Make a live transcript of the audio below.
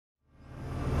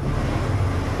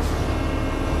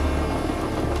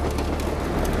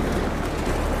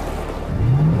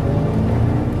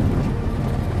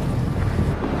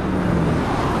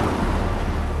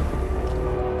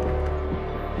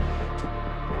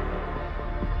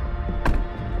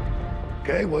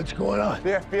Okay, what's going on?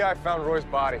 The FBI found Roy's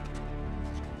body.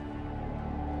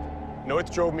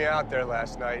 North drove me out there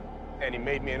last night, and he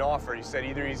made me an offer. He said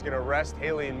either he's gonna arrest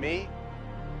Hailey and me,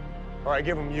 or I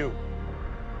give him you.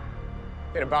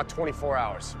 In about 24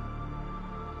 hours.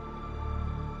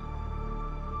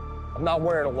 I'm not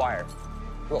wearing a wire.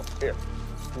 Look, here.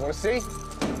 You wanna see?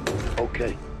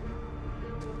 Okay.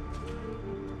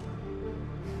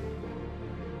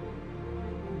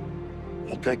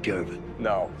 I'll take care of it.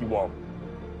 No, you won't.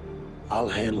 I'll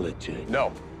handle it, Jay.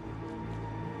 No.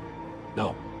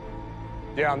 No.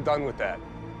 Yeah, I'm done with that.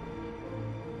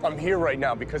 I'm here right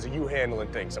now because of you handling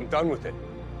things. I'm done with it.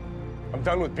 I'm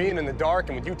done with being in the dark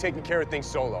and with you taking care of things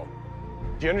solo.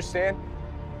 Do you understand?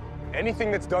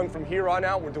 Anything that's done from here on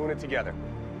out, we're doing it together.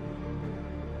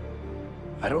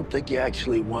 I don't think you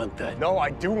actually want that. No,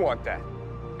 I do want that.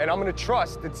 And I'm gonna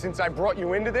trust that since I brought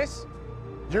you into this,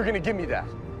 you're gonna give me that.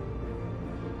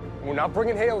 We're not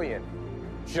bringing Hailey in.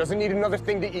 She doesn't need another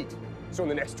thing to eat. So in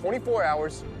the next 24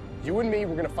 hours, you and me,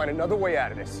 we're gonna find another way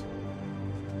out of this.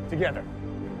 Together.